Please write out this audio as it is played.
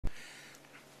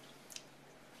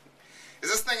Is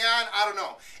this thing on? I don't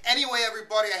know. Anyway,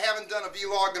 everybody, I haven't done a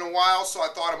vlog in a while, so I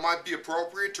thought it might be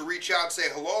appropriate to reach out and say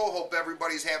hello. Hope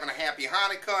everybody's having a happy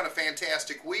Hanukkah and a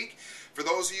fantastic week. For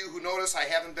those of you who notice I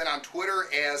haven't been on Twitter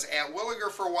as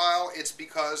 @Williger for a while, it's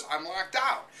because I'm locked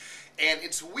out. And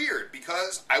it's weird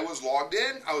because I was logged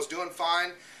in, I was doing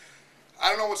fine. I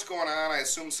don't know what's going on. I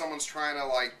assume someone's trying to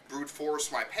like brute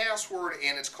force my password,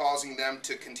 and it's causing them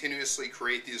to continuously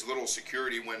create these little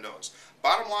security windows.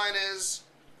 Bottom line is,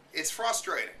 it's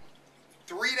frustrating.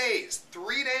 3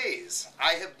 days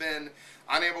I have been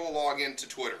unable to log into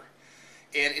Twitter.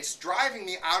 And it's driving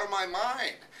me out of my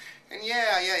mind. And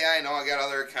yeah, I know I got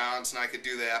other accounts and I could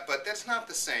do that, but that's not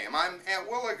the same. I'm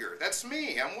 @Williger. That's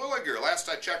me. I'm Williger. Last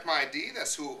I checked my ID,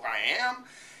 that's who I am.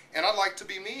 And I'd like to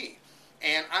be me.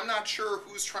 And I'm not sure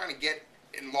who's trying to get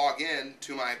and log in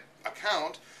to my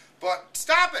account, but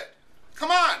stop it! Come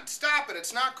on, stop it.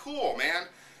 It's not cool, man.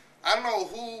 I don't know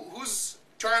who's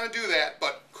trying to do that,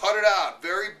 but cut it out.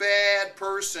 Very bad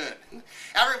person.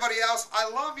 Everybody else, I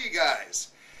love you guys.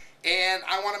 And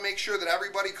I want to make sure that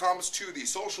everybody comes to the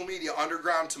social media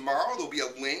underground tomorrow. There'll be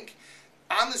a link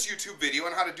on this YouTube video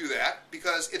on how to do that,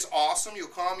 because it's awesome. You'll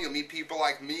come, you'll meet people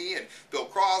like me and Bill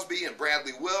Crosby and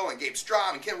Bradley Will and Gabe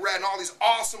Strom and Kim Red and all these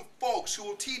awesome folks who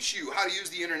will teach you how to use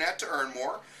the internet to earn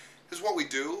more. This is what we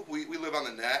do. We live on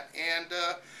the net. And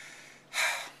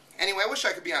anyway, I wish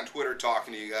I could be on Twitter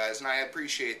talking to you guys, and I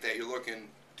appreciate that you're looking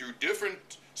through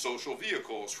different social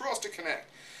vehicles for us to connect.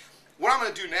 What I'm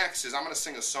going to do next is I'm going to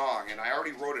sing a song, and I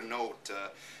already wrote a note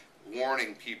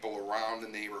warning people around the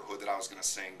neighborhood that I was going to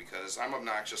sing, because I'm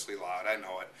obnoxiously loud, I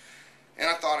know it. And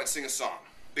I thought I'd sing a song,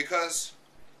 because,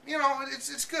 you know,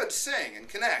 it's good to sing and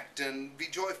connect and be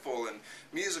joyful and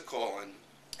musical. And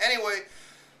anyway,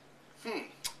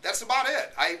 that's about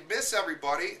it. I miss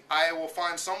everybody. I will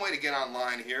find some way to get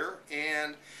online here,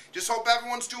 and just hope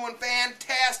everyone's doing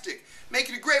fantastic. Make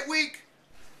it a great week.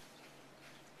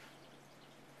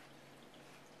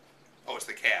 Oh, it's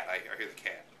the cat. I hear the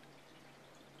cat.